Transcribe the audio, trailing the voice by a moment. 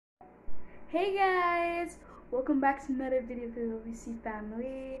Hey guys, welcome back to another video for the LVC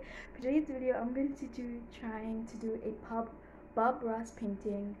family. For today's video, I'm going to trying to do a Bob Ross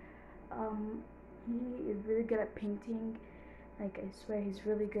painting. He is really good at painting. Like, I swear he's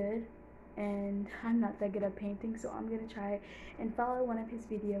really good, and I'm not that good at painting, so I'm gonna try and follow one of his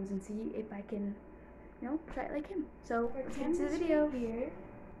videos and see if I can, try it like him. So let's get into the video. Right here,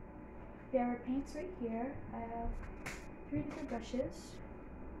 there are paints right here. I have 3 different brushes,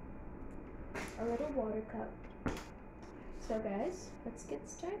 a little water cup. So guys, let's get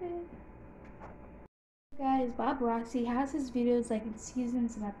started. Guys, Bob Ross has his videos like in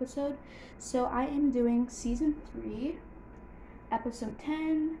seasons and episodes. So I am doing season 3, episode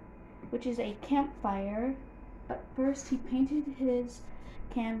 10, which is a campfire. But first he painted his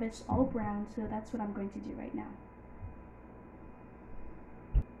canvas all brown, so that's what I'm going to do right now.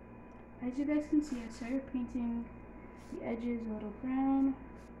 As you guys can see, I started painting the edges a little brown.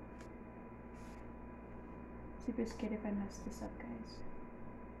 Super scared if I mess this up, guys.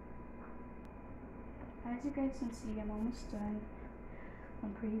 As you guys can see, I'm almost done.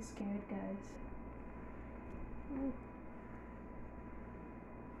 I'm pretty scared, guys. Ooh.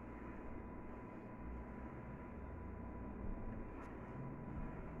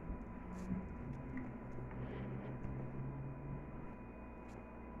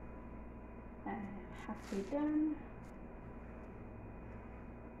 Halfway done.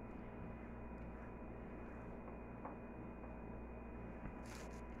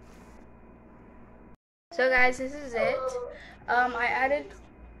 So guys, this is it. I added,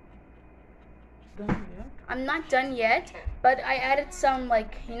 I'm not done yet, but I added some,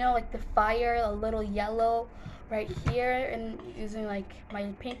 like, like the fire, a little yellow right here, and using like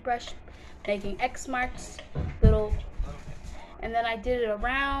my paintbrush, making X marks, and then I did it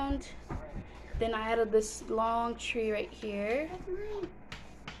around. Then I added this long tree right here.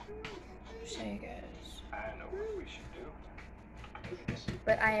 Show you guys. I know what we should do.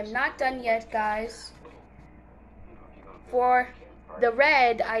 But I am not done yet, guys. For the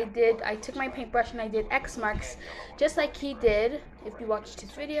red, I took my paintbrush and I did X marks, just like he did. If you watched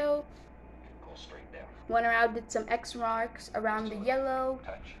his video, went around, did some X marks around the yellow.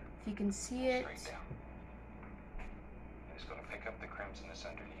 If you can see it. Just going to pick up the crimsonness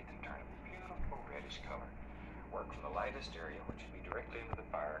underneath and turn it a beautiful reddish color. Work from the lightest area, which would be directly into the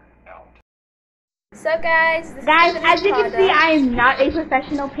fire, out. So guys, as you can see, I am not a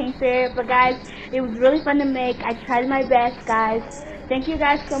professional painter, but guys, it was really fun to make. I tried my best, guys. Thank you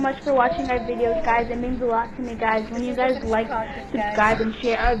guys so much for watching our videos, guys. It means a lot to me, guys. When you guys like, subscribe, and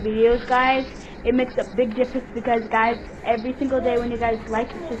share our videos, guys, it makes a big difference because, guys, every single day when you guys like,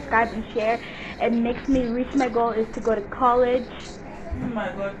 subscribe, and share, it makes me reach my goal is to go to college,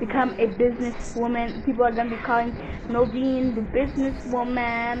 become a businesswoman. People are gonna be calling Noveen the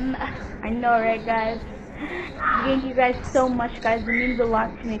businesswoman. I know, right, guys? Thank you guys so much, guys. It means a lot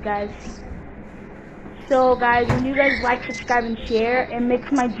to me, guys. So, guys, when you guys like, subscribe, and share, it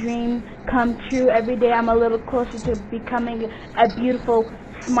makes my dream come true. Every day I'm a little closer to becoming a beautiful,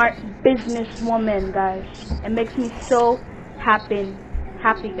 smart businesswoman, guys. It makes me so happy,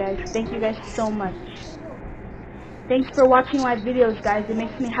 guys. Thank you guys so much. Thanks for watching my videos, guys. It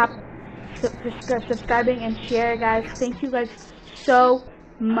makes me happy. Subscribing and share, guys. Thank you guys so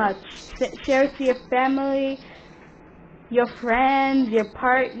much. Share it to your family, your friends, your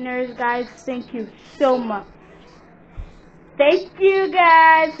partners, guys. Thank you so much. Thank you,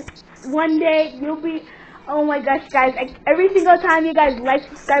 guys. One day you'll be, oh my gosh, guys. Every single time you guys like,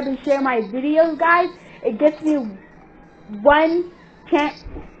 subscribe, and share my videos, guys, it gets me one chance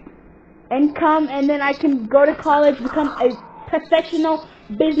income, and then I can go to college, become a professional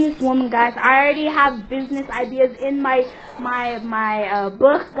businesswoman, guys. I already have business ideas in my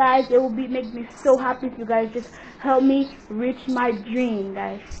book, guys. It will make me so happy if you guys just help me reach my dream,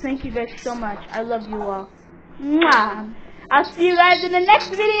 guys. Thank you guys so much. I love you all. Mwah. I'll see you guys in the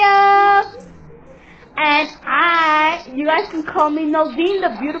next video. And you guys can call me Noveen, the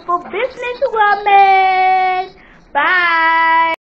beautiful businesswoman. Bye.